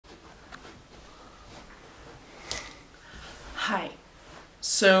Hi.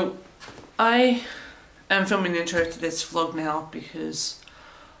 So, I am filming the intro to this vlog now because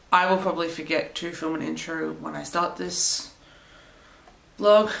I will probably forget to film an intro when I start this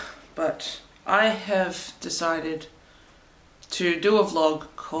vlog, but I have decided to do a vlog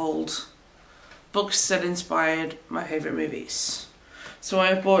called Books That Inspired My Favourite Movies. So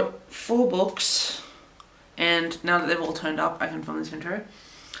I bought 4 books, and now that they've all turned up, I can film this intro.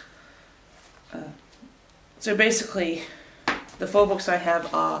 So basically, the 4 books I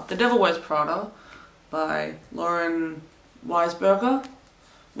have are The Devil Wears Prada by Lauren Weisberger,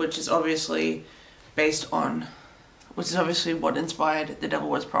 which is obviously what inspired The Devil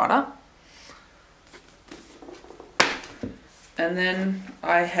Wears Prada. And then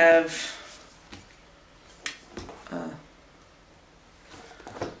I have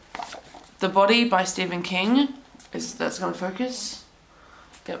The Body by Stephen King. That's going to focus?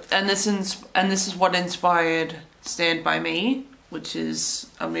 Yep. And this is what inspired Stand By Me, which is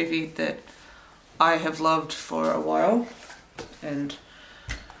a movie that I have loved for a while and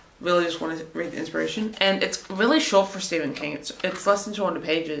really just want to read the inspiration. And it's really short for Stephen King. It's less than 200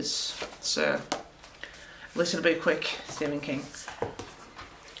 pages, so at least it'll be quick, Stephen King.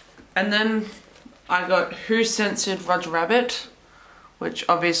 And then I got Who Censored Roger Rabbit, which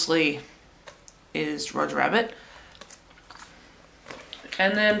obviously is Roger Rabbit.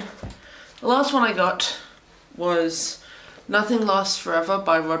 And then the last one I got was Nothing Lasts Forever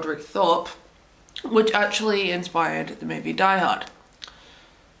by Roderick Thorpe, which actually inspired the movie Die Hard.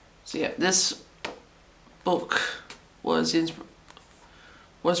 So yeah, this book was the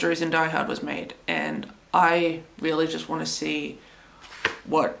reason Die Hard was made, and I really just want to see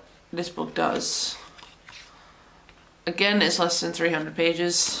what this book does. Again, it's less than 300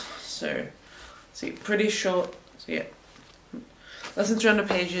 pages, so see, pretty short. So yeah, less than 300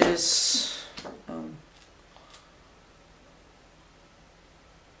 pages.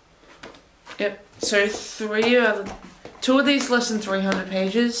 Yep, so 2 of these less than 300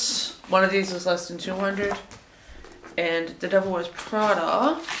 pages, 1 of these is less than 200, and The Devil Wears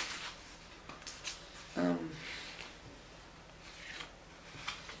Prada,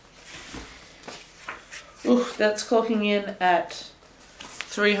 that's clocking in at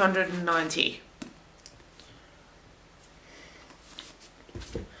 390.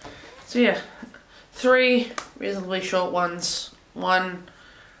 So yeah, 3 reasonably short ones, 1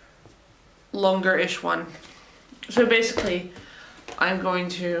 longer-ish one. So basically, I'm going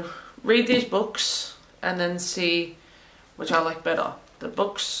to read these books and then see which I like better, the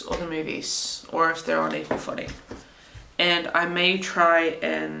books or the movies, or if they're on equal footing. And I may try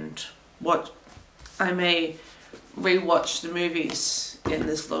and rewatch the movies in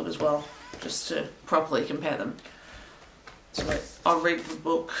this vlog as well, just to properly compare them. So I'll read the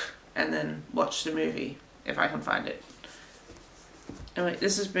book and then watch the movie if I can find it. Anyway,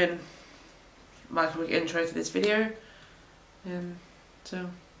 this has been my quick intro to this video, and so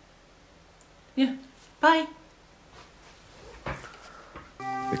yeah, bye.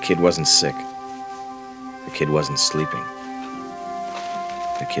 The kid wasn't sick. The kid wasn't sleeping.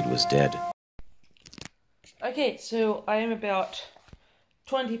 The kid was dead. Okay, so I am about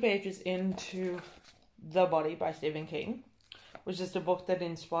 20 pages into The Body by Stephen King, which is the book that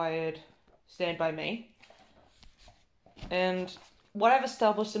inspired Stand By Me. And what I've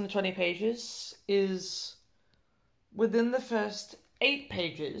established in the 20 pages is within the first 8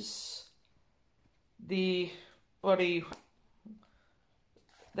 pages, the body,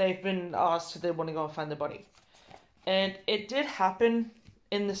 they've been asked if they want to go and find the body. And it did happen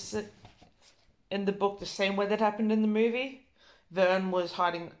in the book the same way that happened in the movie. Vern was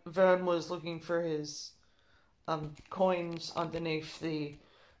looking for his coins underneath the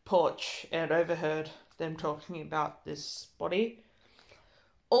porch and overheard them talking about this body.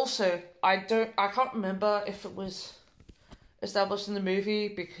 Also, I can't remember if it was established in the movie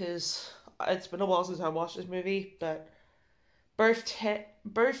because it's been a while since I watched this movie, but both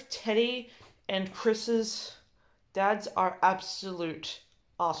Teddy and Chris's dads are absolute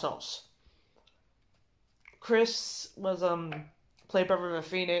arseholes. Chris was played by River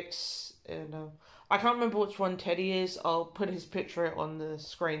Phoenix, and I can't remember which one Teddy is. I'll put his picture on the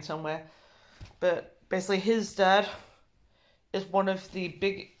screen somewhere. But basically his dad is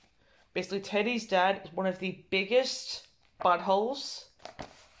Teddy's dad is one of the biggest buttholes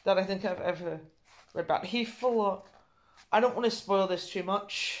that I think I've ever read about. I don't want to spoil this too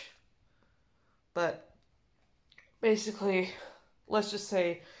much, but basically, let's just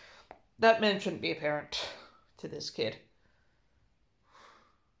say that man shouldn't be a parent to this kid.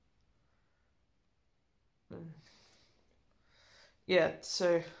 Yeah,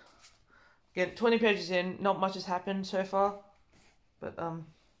 so again, 20 pages in, not much has happened so far. But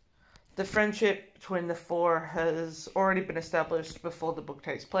the friendship between the four has already been established before the book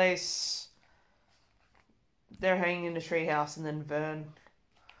takes place. They're hanging in the treehouse, and then Vern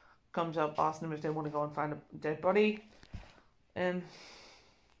comes up asking them if they want to go and find a dead body. And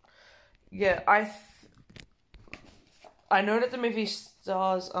yeah, I know that the movie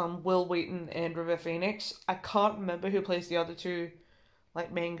stars Will Wheaton and River Phoenix. I can't remember who plays the other two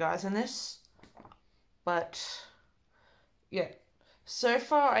like main guys in this. But yeah. So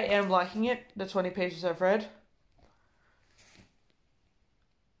far I am liking it, the 20 pages I've read.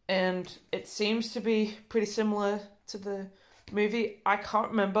 And it seems to be pretty similar to the movie. I can't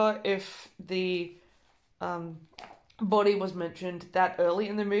remember if the body was mentioned that early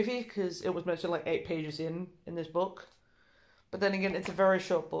in the movie, because it was mentioned like 8 pages in this book. But then again, it's a very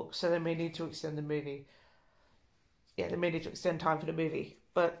short book, so they may need to extend the movie. Yeah, they may need to extend time for the movie.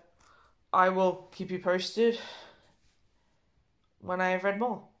 But I will keep you posted when I have read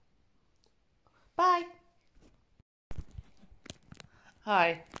more. Bye!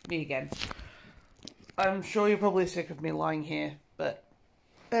 Hi, me again. I'm sure you're probably sick of me lying here, but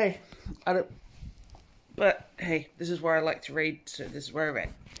hey, this is where I like to read, so this is where I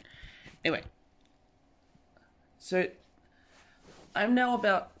read. Anyway, so I'm now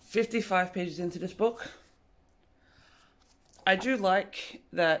about 55 pages into this book. I do like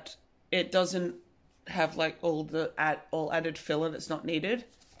that it doesn't have like all added filler that's not needed.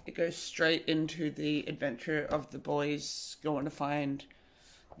 It goes straight into the adventure of the boys going to find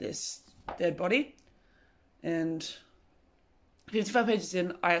this dead body. And 55 pages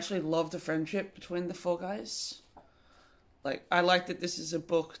in, I actually love the friendship between the 4 guys. Like, I like that this is a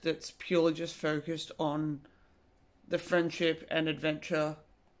book that's purely just focused on the friendship and adventure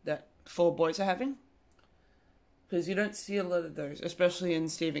that 4 boys are having. Because you don't see a lot of those, especially in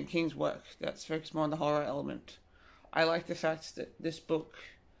Stephen King's work that's focused more on the horror element. I like the fact that this book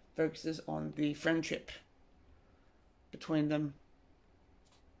focuses on the friendship between them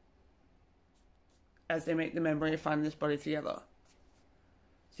as they make the memory of finding this body together.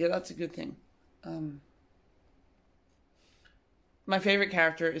 So yeah, that's a good thing. My favourite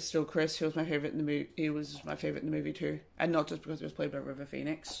character is still Chris. He was my favourite in the movie. He was my favourite in the movie too, and not just because he was played by River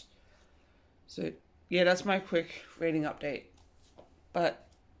Phoenix. So yeah, that's my quick reading update. But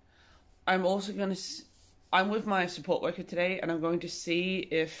I'm also going to... I'm with my support worker today, and I'm going to see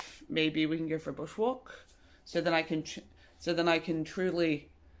if maybe we can go for a bushwalk, so then I can truly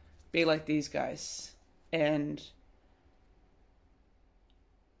be like these guys and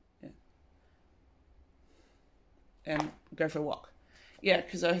go for a walk. Yeah,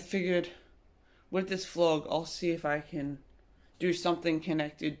 because I figured with this vlog, I'll see if I can do something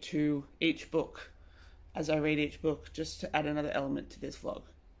connected to each book as I read each book, just to add another element to this vlog.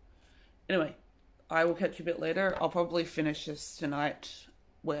 Anyway, I will catch you a bit later. I'll probably finish this tonight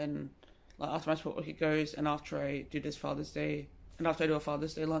after my support worker goes, and after I do this Father's Day, and after I do a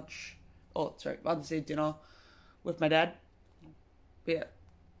Father's Day lunch, Father's Day dinner with my dad. But yeah.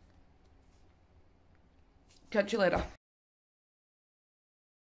 Catch you later.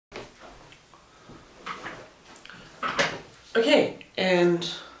 Okay, and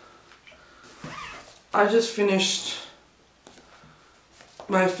I just finished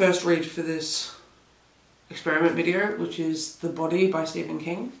my first read for this experiment video, which is The Body by Stephen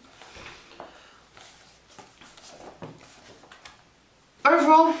King.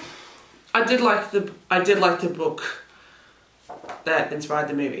 Overall, I did like the book that inspired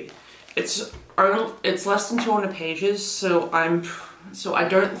the movie. It's less than 200 pages, so I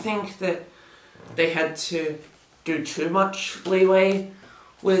don't think that they had to do too much leeway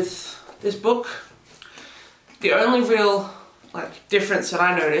with this book. The only real difference that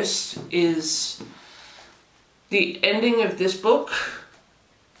I noticed is the ending of this book.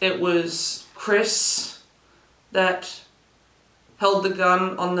 It was Chris that held the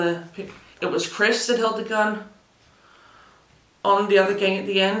gun on the... It was Chris that held the gun on the other gang at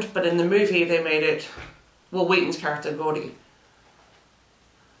the end, but in the movie they made it Will Wheaton's character, Gordy.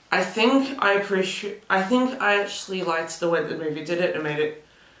 I think I actually liked the way the movie did it and made it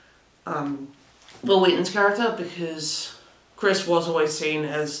Will Wheaton's character, because Chris was always seen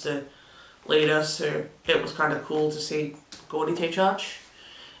as the leader, so it was kind of cool to see Gordy take charge.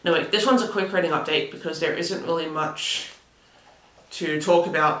 Anyway, this one's a quick reading update because there isn't really much to talk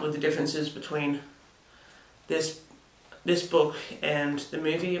about with the differences between this book and the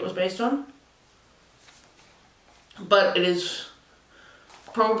movie it was based on. But it is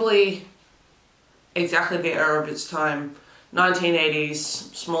probably exactly the era of its time. 1980s,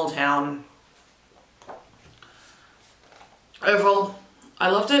 small town. Overall, I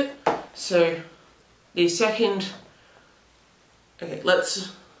loved it. So the second Okay,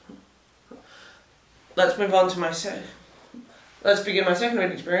 let's move on to let's begin my second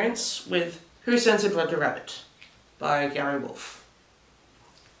reading experience with Who Censored Roger Rabbit by Gary Wolf.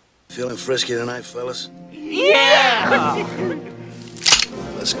 Feeling frisky tonight, fellas? Yeah!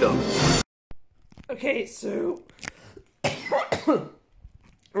 Let's go. Okay, so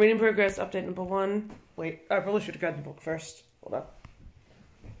reading progress update number 1. Wait, I probably should have gotten the book first. Hold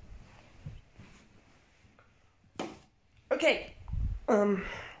on. Okay.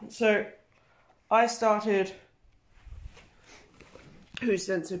 So I started Who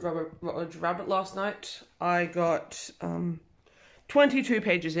Censored Roger Rabbit last night. I got 22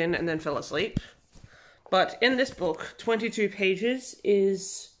 pages in and then fell asleep. But in this book, 22 pages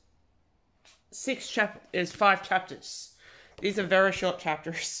is 5 chapters. These are very short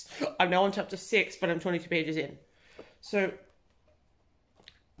chapters. I'm now on chapter 6, but I'm 22 pages in. So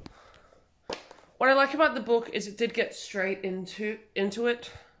what I like about the book is it did get straight into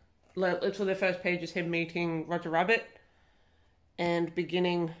it. Literally the first page is him meeting Roger Rabbit and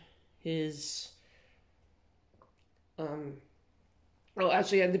beginning his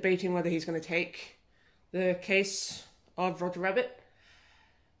actually debating whether he's going to take the case of Roger Rabbit.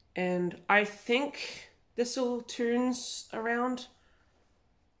 And I think there's still tunes around.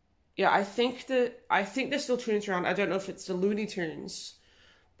 Yeah, I think there's still tunes around. I don't know if it's the Looney Tunes,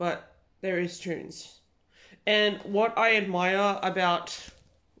 but there is tunes. And what I admire about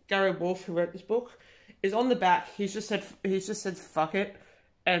Gary Wolf, who wrote this book, is on the back he's just said fuck it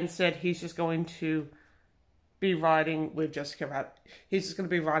and said he's just going to be riding with Jessica Rabbit. He's just going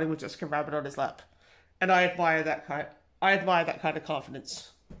to be riding with Jessica Rabbit on his lap, and I admire that kind of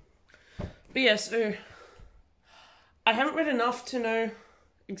confidence. But yeah, so I haven't read enough to know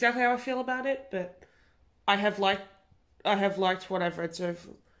exactly how I feel about it, but I have liked what I've read so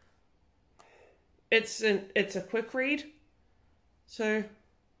far. It's a quick read, so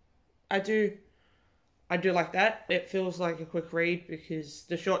I do like that. It feels like a quick read because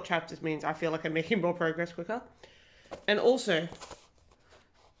the short chapters means I feel like I'm making more progress quicker. And also,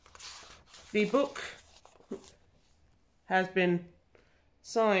 the book has been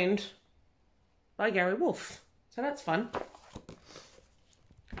signed by Gary Wolf, so that's fun.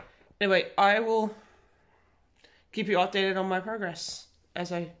 Anyway, I will keep you updated on my progress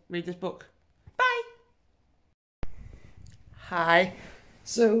as I read this book. Bye! Hi.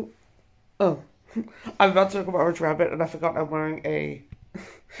 So, I'm about to talk about Roger Rabbit, and I forgot I'm wearing a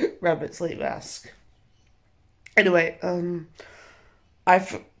rabbit sleep mask. Anyway,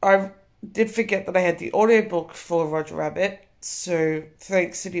 I did forget that I had the audiobook for Roger Rabbit, so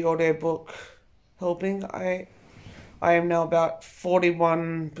thanks to the audiobook helping, I am now about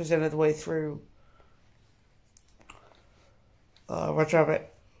 41% of the way through Roger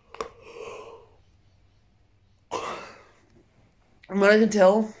Rabbit. From what I can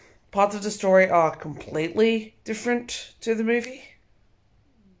tell, parts of the story are completely different to the movie.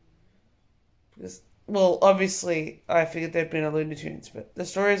 Because, well, obviously, I figured there'd been a Looney Tunes, but the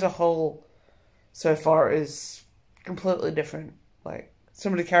story as a whole so far is completely different. Like,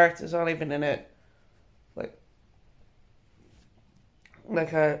 some of the characters aren't even in it.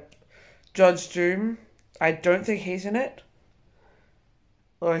 Like Judge Doom, I don't think he's in it.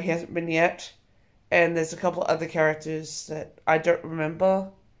 Or he hasn't been yet. And there's a couple other characters that I don't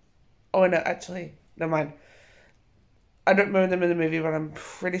remember. Oh, no, actually, never mind. I don't remember them in the movie, but I'm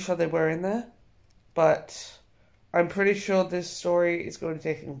pretty sure they were in there. But I'm pretty sure this story is going to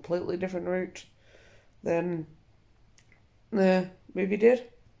take a completely different route than the movie did.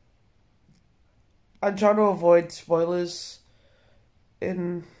 I'm trying to avoid spoilers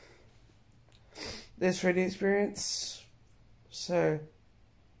in this reading experience, so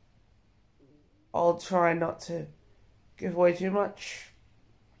I'll try not to give away too much.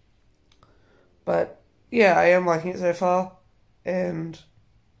 But yeah, I am liking it so far, and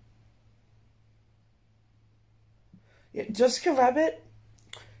yeah, Jessica Rabbit,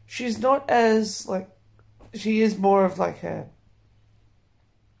 she's not as, she is more of like a,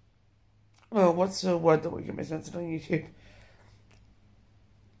 well, what's the word that we can make sense of on YouTube?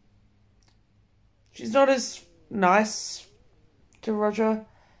 She's not as nice to Roger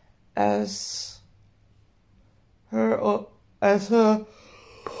as her, as her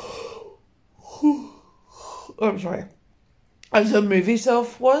movie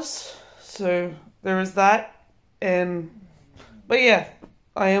self was. So there is that. But yeah,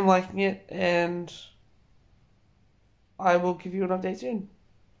 I am liking it, and I will give you an update soon.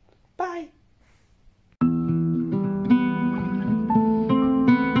 Bye!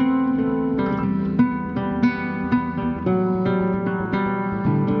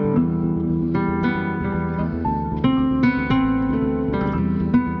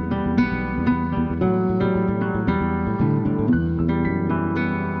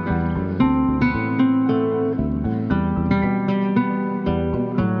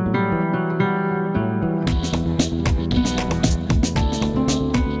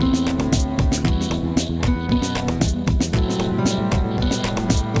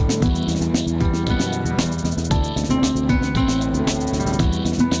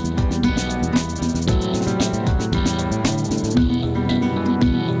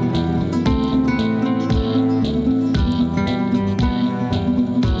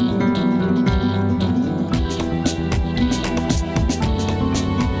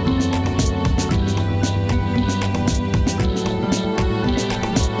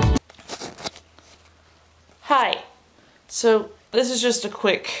 So this is just a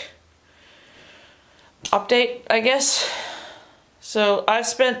quick update, I guess. So I've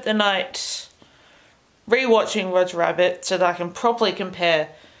spent the night rewatching Roger Rabbit so that I can properly compare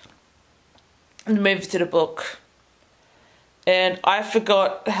the movie to the book. And I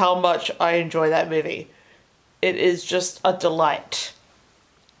forgot how much I enjoy that movie. It is just a delight.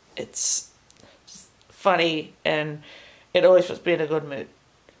 It's just funny and it always puts me in a good mood.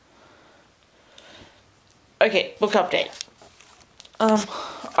 Okay, book update.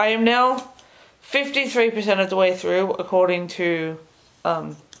 I am now 53% of the way through according to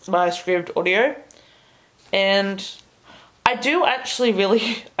my Scribd audio. And I am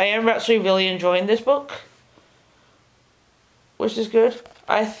actually really enjoying this book, which is good.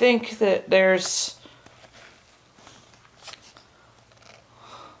 I think that there is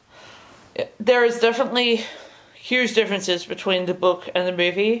definitely huge differences between the book and the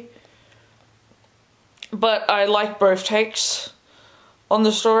movie, but I like both takes on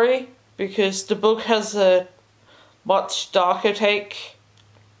the story because the book has a much darker take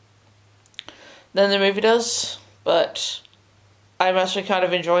than the movie does, but I'm actually kind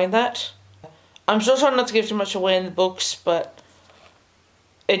of enjoying that. I'm still trying not to give too much away in the books, but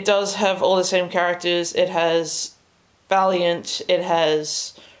it does have all the same characters. It has Valiant, it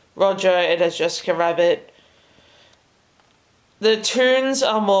has Roger, it has Jessica Rabbit. The toons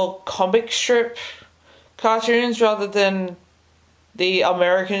are more comic strip cartoons rather than the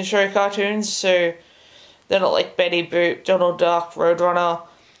American show cartoons, so they're not like Betty Boop, Donald Duck, Roadrunner.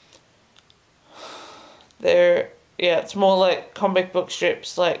 It's more like comic book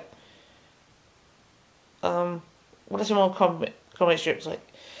strips, like what are some more comic strips, like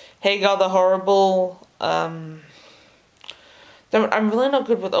Hagar the Horrible. I'm really not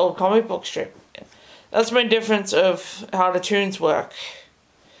good with old comic book strip. That's my difference of how the toons work.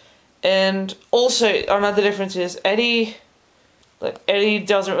 And also another difference is Eddie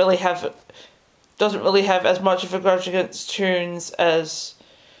doesn't really have as much of a grudge against toons as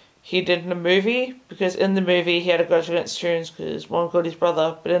he did in the movie, because in the movie he had a grudge against toons because one killed his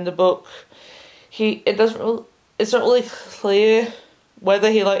brother, but in the book it's not really clear whether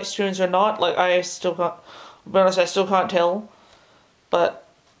he likes toons or not. Like, I still can't, to be honest, I still can't tell, but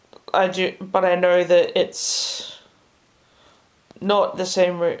I know that it's not the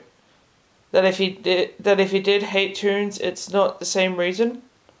same route. That if he did hate toons, it's not the same reason.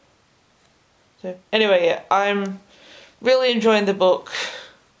 So anyway, yeah, I'm really enjoying the book.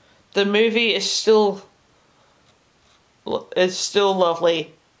 The movie is still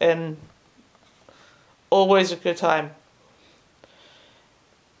lovely and always a good time.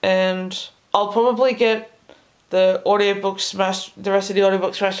 And I'll probably get the rest of the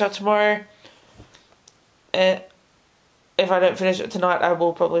audiobook smashed out tomorrow. And if I don't finish it tonight, I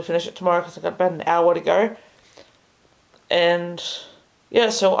will probably finish it tomorrow because I've got about an hour to go. And yeah,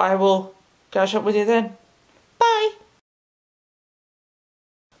 so I will catch up with you then. Bye!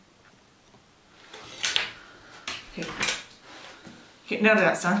 Okay, now that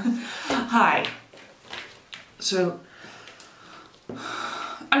that's done. Hi. So,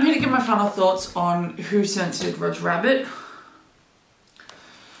 I'm here to give my final thoughts on Who Censored Roger Rabbit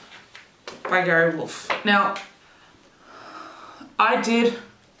by Gary Wolfe. Now, I did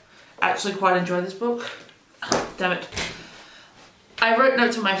actually quite enjoy this book. Damn it. I wrote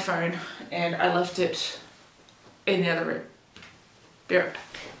notes on my phone and I left it in the other room. Be right back.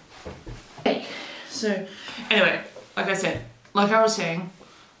 Hey, so anyway, like I was saying,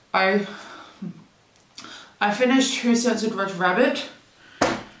 I finished Who Censored Roger Rabbit.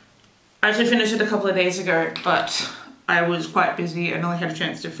 I actually finished it a couple of days ago, but I was quite busy and only had a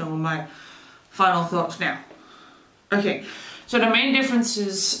chance to film my final thoughts now. Okay, so the main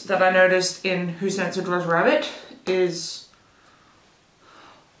differences that I noticed in Who Censored Roger Rabbit is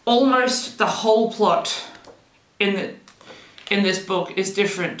almost the whole plot in this book is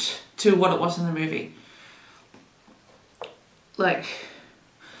different to what it was in the movie. Like,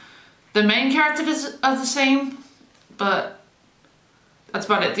 the main characters are the same, but that's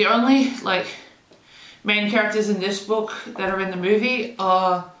about it. The only, like, main characters in this book that are in the movie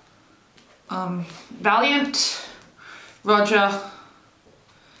are Valiant, Roger,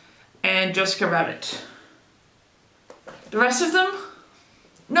 and Jessica Rabbit. The rest of them,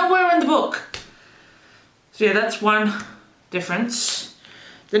 nowhere in the book. So yeah, that's one difference.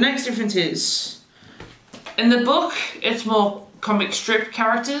 The next difference is, in the book, it's more comic strip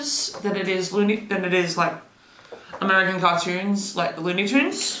characters than it is like American cartoons, like the Looney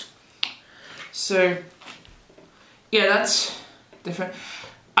Tunes. So yeah, that's different.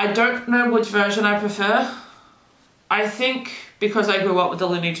 I don't know which version I prefer. I think because I grew up with the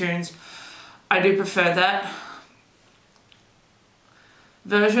Looney Tunes, I do prefer that.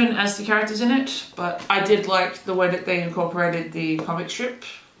 version as the characters in it, but I did like the way that they incorporated the comic strip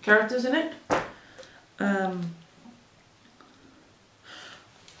characters in it. Oh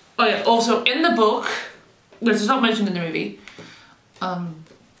yeah, also in the book, which is not mentioned in the movie,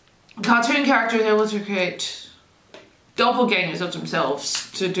 cartoon characters are able to create doppelgangers of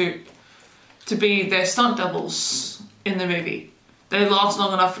themselves to be their stunt doubles in the movie. They last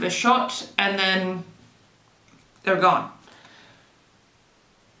long enough for the shot and then they're gone.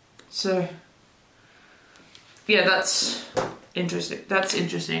 So yeah, that's interesting. That's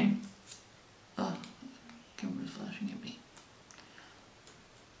interesting. Oh, camera's flashing at me.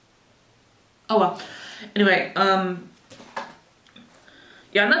 Oh well. Anyway,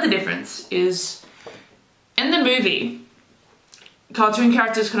 yeah, another difference is in the movie, cartoon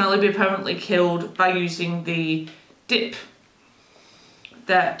characters can only be permanently killed by using the dip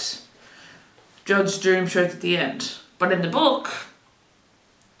that Judge Doom showed at the end. But in the book,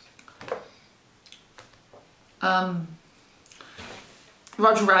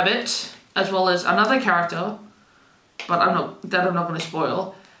 Roger Rabbit, as well as another character, but I'm not going to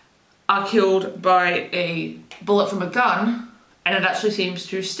spoil, are killed by a bullet from a gun, and it actually seems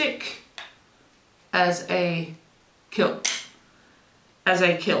to stick as a kill.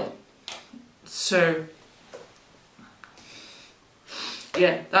 So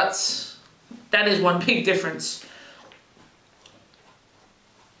yeah, that is one big difference.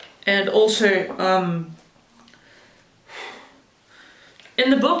 And also, in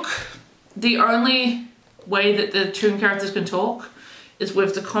the book, the only way that the two characters can talk is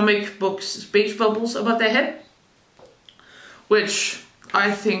with the comic book's speech bubbles above their head, which I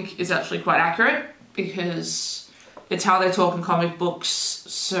think is actually quite accurate because it's how they talk in comic books.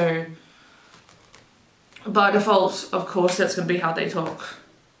 So by default, of course, that's going to be how they talk.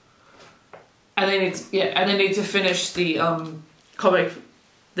 And they need to finish the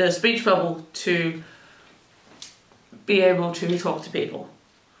speech bubble to be able to talk to people.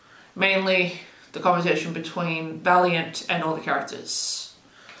 Mainly the conversation between Valiant and all the characters.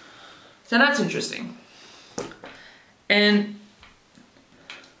 So that's interesting. And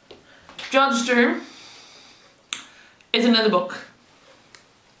Judge Doom isn't in the book.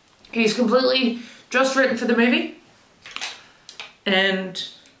 He's completely just written for the movie. And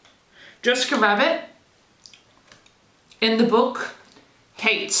Jessica Rabbit in the book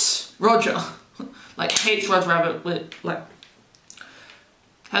hates Roger. Like, hates Roger Rabbit,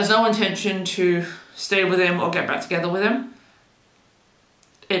 has no intention to stay with him or get back together with him.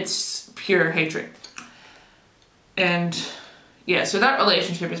 It's pure hatred. And yeah, so that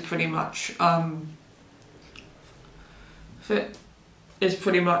relationship is pretty much a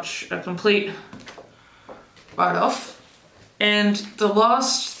complete write-off. And the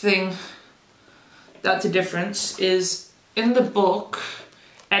last thing that's a difference is in the book,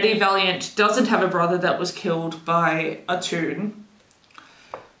 Eddie Valiant doesn't have a brother that was killed by a Toon.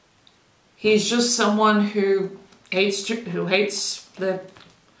 He's just someone who hates the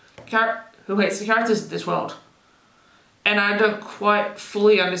characters of this world, and I don't quite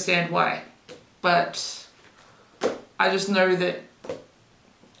fully understand why. But I just know that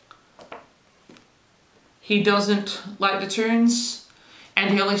he doesn't like the Toons, and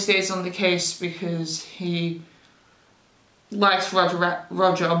he only stays on the case because he likes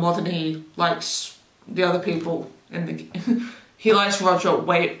Roger more than he likes the other people in the. He likes Roger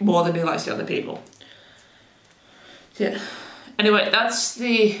way more than he likes the other people. Yeah. Anyway, that's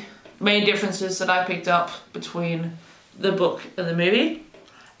the main differences that I picked up between the book and the movie.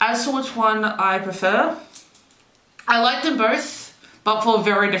 As to which one I prefer, I like them both, but for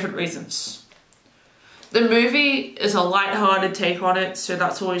very different reasons. The movie is a light-hearted take on it, so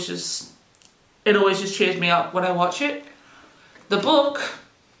that's always just, it always just cheers me up when I watch it. The book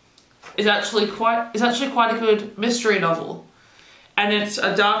is actually quite a good mystery novel. And it's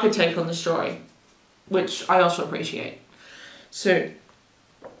a darker take on the story, which I also appreciate. So,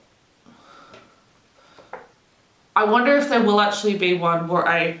 I wonder if there will actually be one where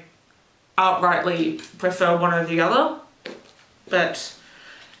I outrightly prefer one over the other. But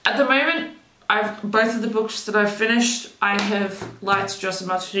at the moment, both of the books that I've finished, I have liked just as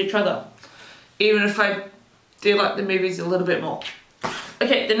much as each other. Even if I do like the movies a little bit more.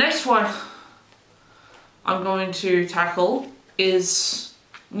 Okay, the next one I'm going to tackle is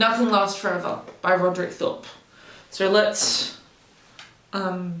Nothing Lasts Forever by Roderick Thorp. So let's,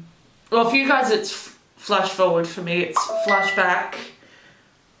 well, for you guys it's flash forward, for me it's flashback,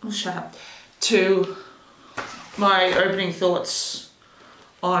 oh shut up, to my opening thoughts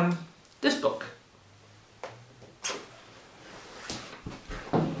on this book.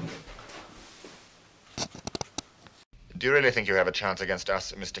 Do you really think you have a chance against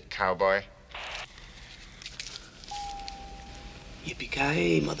us, Mr. Cowboy?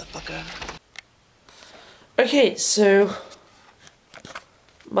 Yippee-ki-yay, motherfucker. Okay, so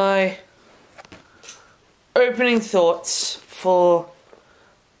my opening thoughts for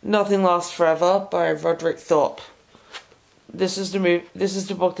Nothing Lasts Forever by Roderick Thorpe. This is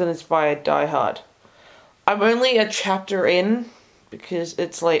the book that inspired Die Hard. I'm only a chapter in because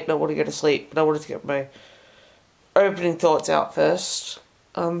it's late and I want to go to sleep, but I wanted to get my opening thoughts out first.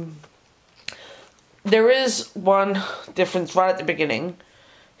 There is one difference right at the beginning.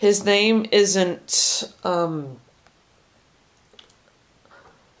 His name isn't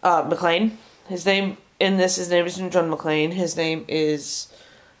McClane. His name isn't John McClane. His name is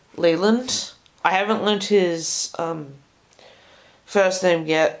Leland. I haven't learned his first name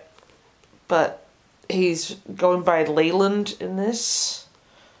yet, but he's going by Leland in this.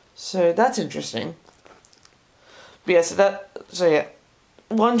 So that's interesting. But yeah, so yeah.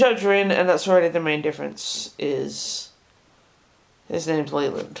 One chapter in, and that's already the main difference, is his name's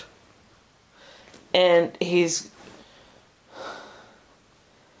Leland. And he's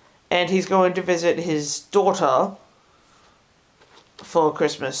going to visit his daughter for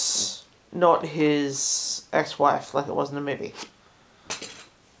Christmas, not his ex-wife like it was in the movie.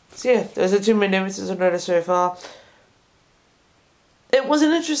 So yeah, those are two main differences I've noticed so far. It was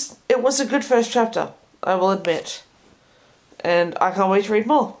a good first chapter, I will admit. And I can't wait to read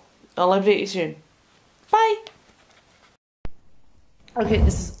more. I'll update you soon. Bye! Okay,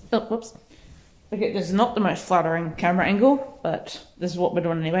 this is not the most flattering camera angle, but this is what we're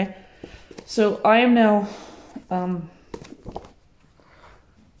doing anyway. So I am now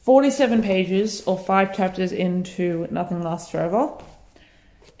 47 pages or 5 chapters into Nothing Lasts Forever.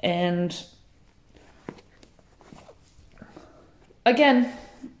 And again,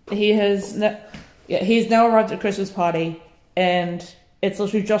 he's now arrived at a Christmas party, and it's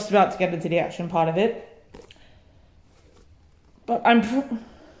literally just about to get into the action part of it. But I'm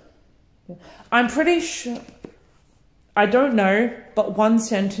pretty sure, I don't know, but one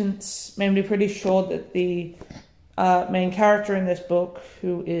sentence made me pretty sure that the main character in this book,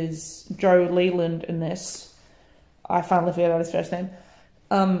 who is Joe Leland in this, I finally figured out his first name,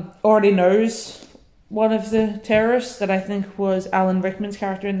 already knows one of the terrorists that I think was Alan Rickman's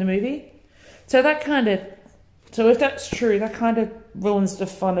character in the movie. So if that's true, that kind of ruins the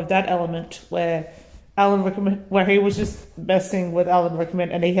fun of that element where he was just messing with Alan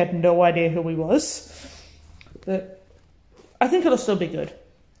Rickman and he had no idea who he was. But I think it'll still be good.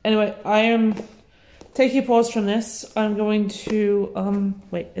 Anyway, I am taking a pause from this. I'm going to,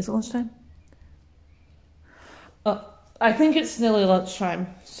 wait, is it lunchtime? I think it's nearly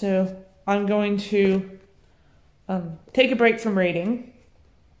lunchtime, so I'm going to take a break from reading,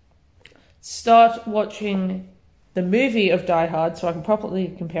 start watching the movie of Die Hard so I can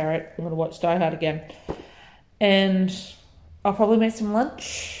properly compare it. I'm going to watch Die Hard again. And I'll probably make some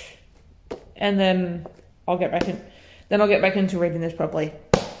lunch. And then I'll get back into reading this properly.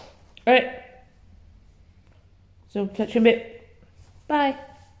 Alright. So catch you in a bit. Bye.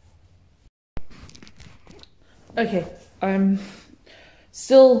 Okay, I'm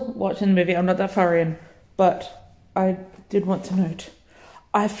still watching the movie. I'm not that far in, but I did want to note,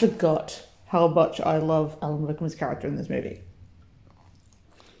 I forgot how much I love Alan Rickman's character in this movie.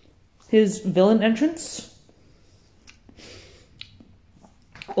 His villain entrance,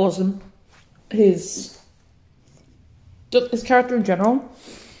 awesome. His character in general,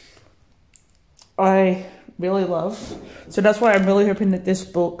 I really love. So that's why I'm really hoping that this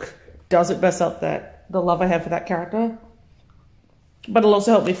book doesn't mess up the love I have for that character. But it'll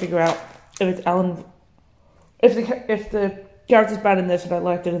also help me figure out if it's Alan, if the character's bad in this and I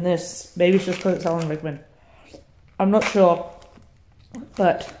liked it in this, maybe it's just because it's Alan Rickman. I'm not sure,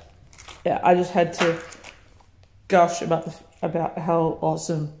 but yeah, I just had to gush about how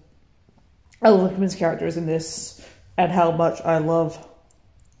awesome Alan Rickman's character is in this, and how much I love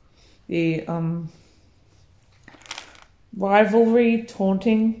the rivalry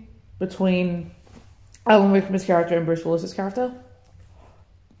taunting between Alan Rickman's character and Bruce Willis's character.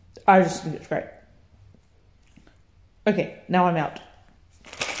 I just think it's great. Okay, now I'm out.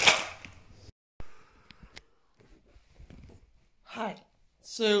 Hi.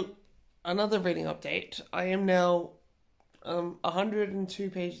 So, another reading update. I am now 102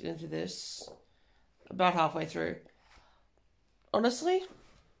 pages into this, about halfway through. Honestly,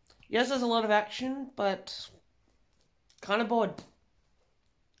 yes, there's a lot of action, but kind of bored.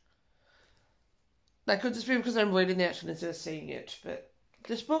 That could just be because I'm reading the action instead of seeing it, but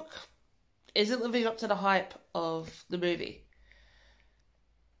this book isn't living up to the hype of the movie.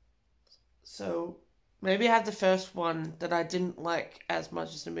 So, maybe I have the first one that I didn't like as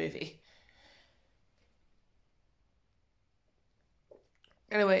much as the movie.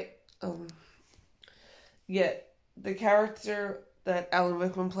 Anyway, yeah, the character that Alan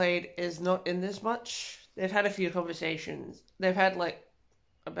Rickman played is not in this much. They've had a few conversations. They've had like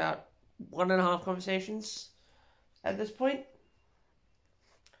about 1.5 conversations at this point.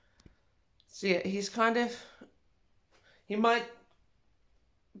 So yeah, he might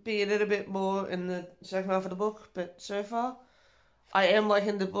be a little bit more in the second half of the book, but so far, I am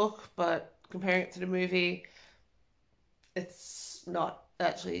liking the book, but comparing it to the movie, it's not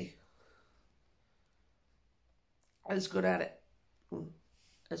actually as good at it.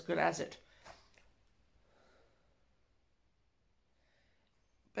 As good as it.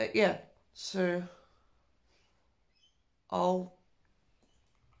 But yeah, so I'll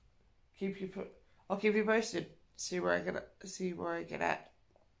keep you posted. See where I get at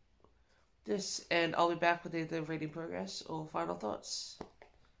this, and I'll be back with either reading progress or final thoughts.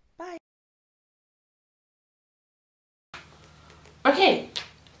 Bye. Okay,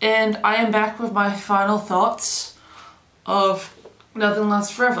 and I am back with my final thoughts of Nothing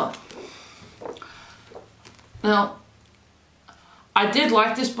Lasts Forever. Now, I did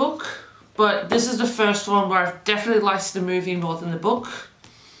like this book, but this is the first one where I've definitely liked the movie more than the book.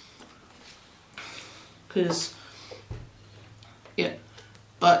 Because, yeah,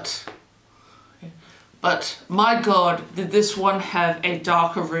 but my god, did this one have a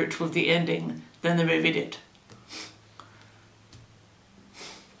darker route with the ending than the movie did.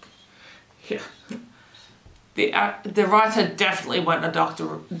 Yeah. The writer definitely went a darker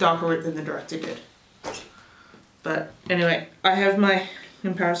route than the director did. But anyway, I have my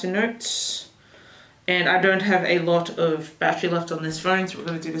comparison notes, and I don't have a lot of battery left on this phone, so we're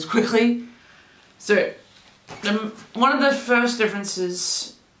going to do this quickly. So, one of the first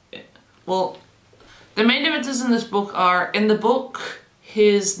differences, well, the main differences in this book are, in the book,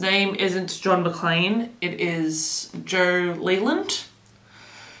 his name isn't John McClane, it is Joe Leland.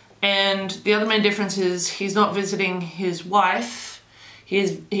 And the other main difference is he's not visiting his wife, he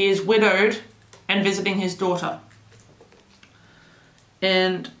is widowed and visiting his daughter.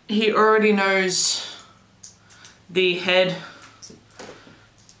 And he already knows the head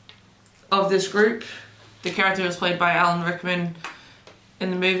of this group. The character was played by Alan Rickman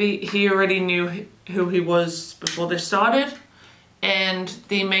in the movie. He already knew who he was before they started. And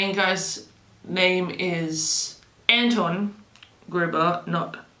the main guy's name is Anton Gruber,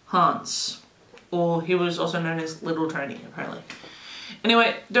 not Hans. Or he was also known as Little Tony, apparently.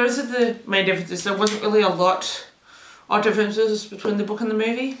 Anyway, those are the main differences. There wasn't really a lot of differences between the book and the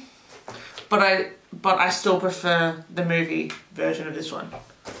movie. But I still prefer the movie version of this one.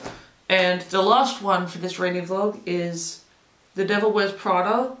 And the last one for this reading vlog is The Devil Wears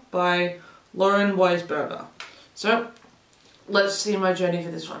Prada by Lauren Weisberger. So, let's see my journey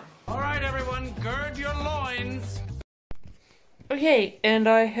for this one. Alright everyone, gird your loins. Okay, and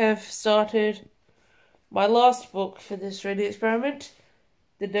I have started my last book for this reading experiment,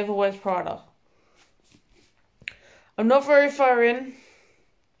 The Devil Wears Prada. I'm not very far in.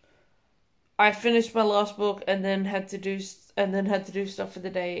 I finished my last book and then had to do stuff for the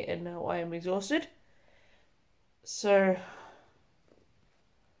day, and now I am exhausted. So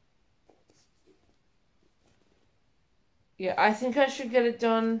yeah, I think I should get it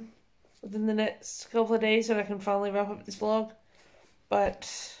done within the next couple of days so I can finally wrap up this vlog.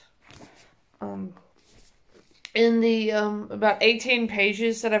 But in the about 18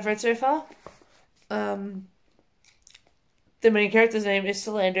 pages that I've read so far, the main character's name is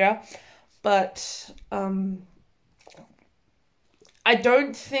Salandra, but I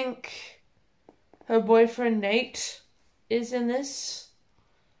don't think her boyfriend Nate is in this,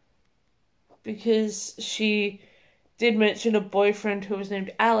 because she did mention a boyfriend who was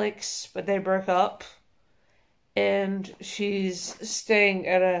named Alex, but they broke up, and she's staying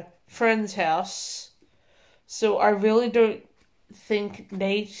at a friend's house, so I really don't think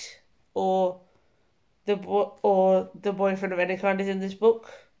Nate or the boyfriend of any kind is in this book.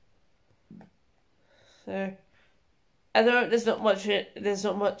 So at the moment, there's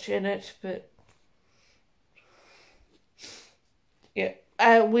not much in it, but yeah,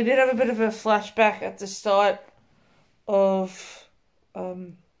 we did have a bit of a flashback at the start of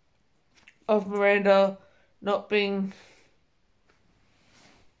Miranda not being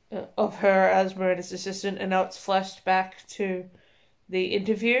of her as Miranda's assistant, and now it's flashed back to the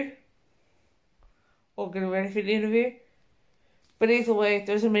interview, or getting ready for the interview. But either way,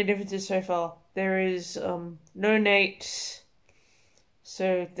 those are the main differences so far. There is no Nate,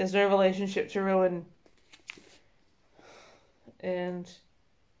 so there's no relationship to ruin, and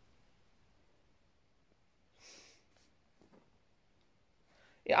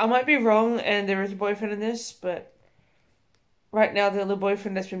Yeah, I might be wrong and there is a boyfriend in this, but right now the other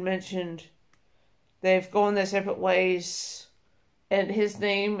boyfriend that's been mentioned, they've gone their separate ways, and his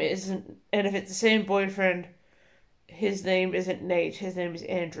name isn't, and if it's the same boyfriend, his name isn't Nate, his name is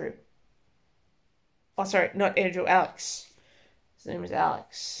Andrew. Oh, sorry, not Andrew, Alex. His name is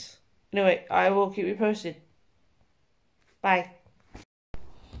Alex. Anyway, I will keep you posted. Bye.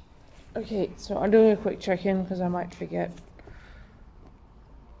 Okay, so I'm doing a quick check-in because I might forget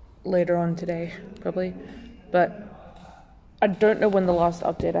later on today, probably. But I don't know when the last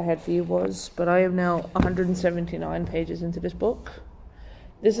update I had for you was, but I am now 179 pages into this book.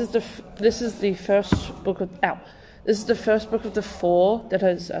 This is the first book of this is the first book of the 4 that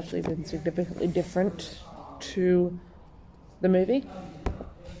has actually been significantly different to the movie.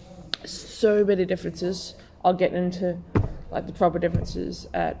 So many differences. I'll get into like the proper differences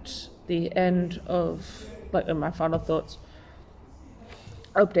at the end of like in my final thoughts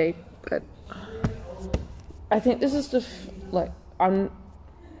update, but I think this is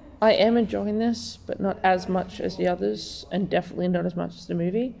I am enjoying this, but not as much as the others, and definitely not as much as the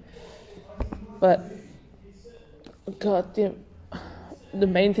movie. But God, the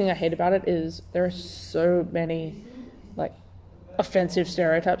main thing I hate about it is there are so many like offensive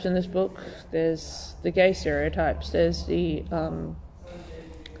stereotypes in this book. There's the gay stereotypes. There's the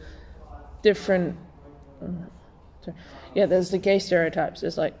there's the gay stereotypes.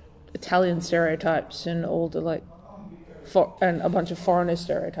 There's like Italian stereotypes and all the and a bunch of foreigner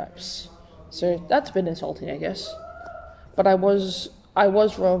stereotypes. So that's a bit insulting, I guess. But I was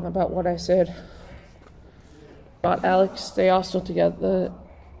wrong about what I said about Alex. They are still together.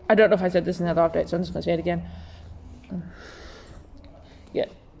 I don't know if I said this in the other update, so I'm just going to say it again.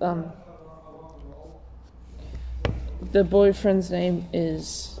 The boyfriend's name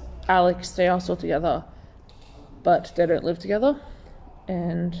is Alex. They are still together, but they don't live together.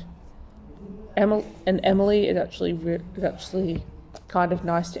 And Emily is actually kind of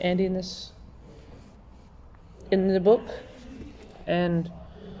nice to Andy in the book, and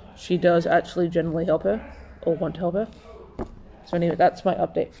she does actually generally help her or want to help her. So anyway, that's my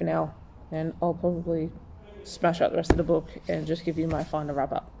update for now, and I'll probably smash out the rest of the book and just give you my final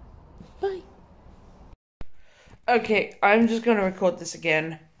wrap up. Bye. Okay, I'm just going to record this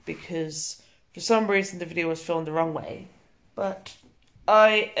again because for some reason the video was filmed the wrong way, but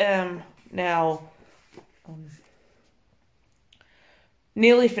I am now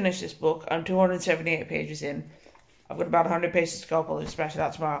nearly finished this book. I'm 278 pages in. I've got about 100 pages to go. I'll probably smash it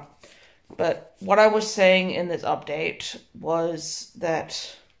out tomorrow. But what I was saying in this update was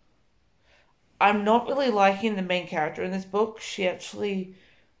that I'm not really liking the main character in this book. She actually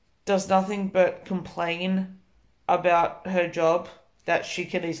does nothing but complain about her job that she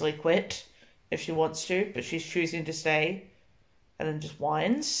can easily quit if she wants to, but she's choosing to stay and then just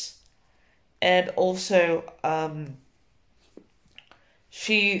whines. And also,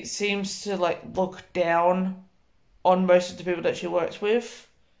 she seems to look down on most of the people that she works with.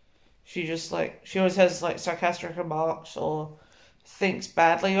 She always has sarcastic remarks or thinks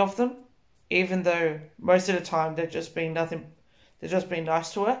badly of them, even though most of the time they're just being nice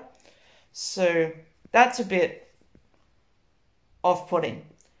to her. So that's a bit off-putting.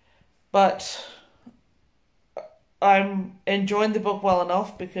 But I'm enjoying the book well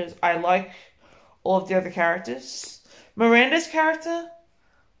enough because I like all of the other characters. Miranda's character,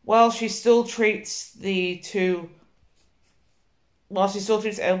 while she still treats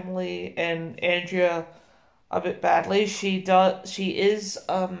Emily and Andrea a bit badly, she is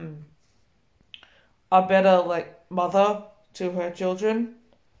a better mother to her children,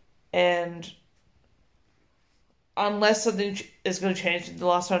 and unless something is going to change in the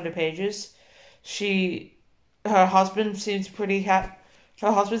last 100 pages, her husband seems pretty happy.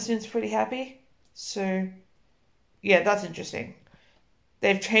 So, yeah, that's interesting.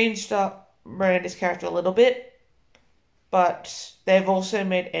 They've changed up Miranda's character a little bit, but they've also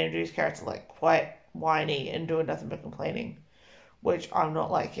made Andrew's character quite whiny and doing nothing but complaining, which I'm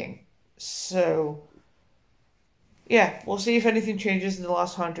not liking. So, yeah, we'll see if anything changes in the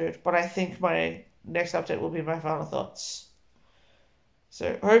last 100, but I think my next update will be my final thoughts.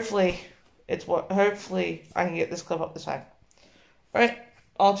 So hopefully I can get this clip up this time. Alright,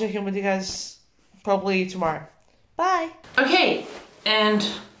 I'll check in with you guys probably tomorrow. Bye! Okay, and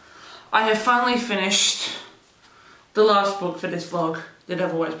I have finally finished the last book for this vlog, The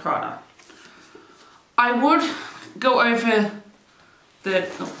Devil Wears Prada. I would go over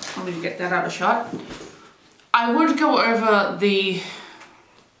let me get that out of shot. I would go over the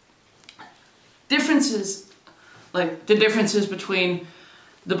differences, the differences between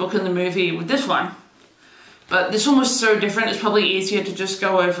the book and the movie with this one. But this one was so different, it's probably easier to just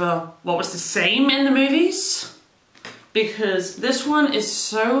go over what was the same in the movies. Because this one is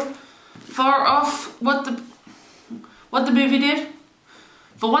so far off what the movie did.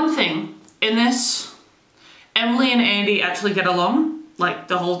 For one thing, in this, Emily and Andy actually get along, like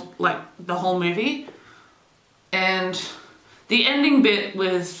the whole movie. And the ending bit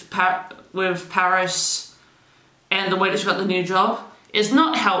with Paris and the waiter got the new job is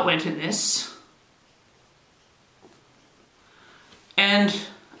not how it went in this. And,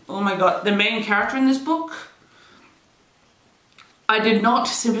 oh my god, the main character in this book, I did not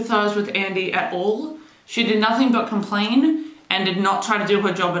sympathise with Andy at all. She did nothing but complain and did not try to do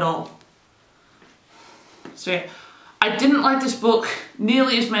her job at all. So yeah, I didn't like this book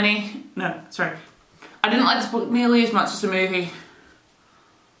nearly as many, I didn't like this book nearly as much as the movie.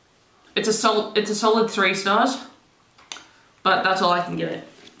 It's a solid 3 stars, but that's all I can give it.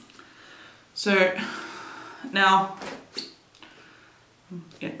 So now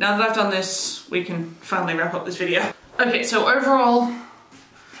that I've done this, we can finally wrap up this video. Okay, so overall,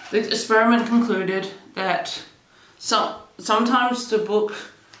 the experiment concluded that sometimes the book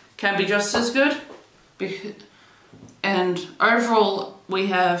can be just as good, and overall we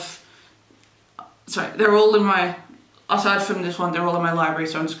have, they're all in my, aside from this one, they're all in my library,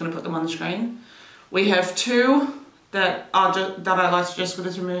 so I'm just going to put them on the screen. We have 2 that I liked just as good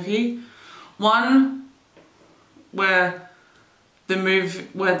as a movie. One where the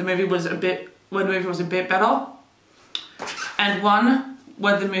movie was a bit better, and one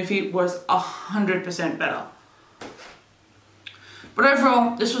where the movie was 100% better. But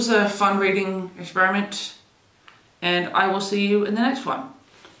overall, this was a fun reading experiment, and I will see you in the next one.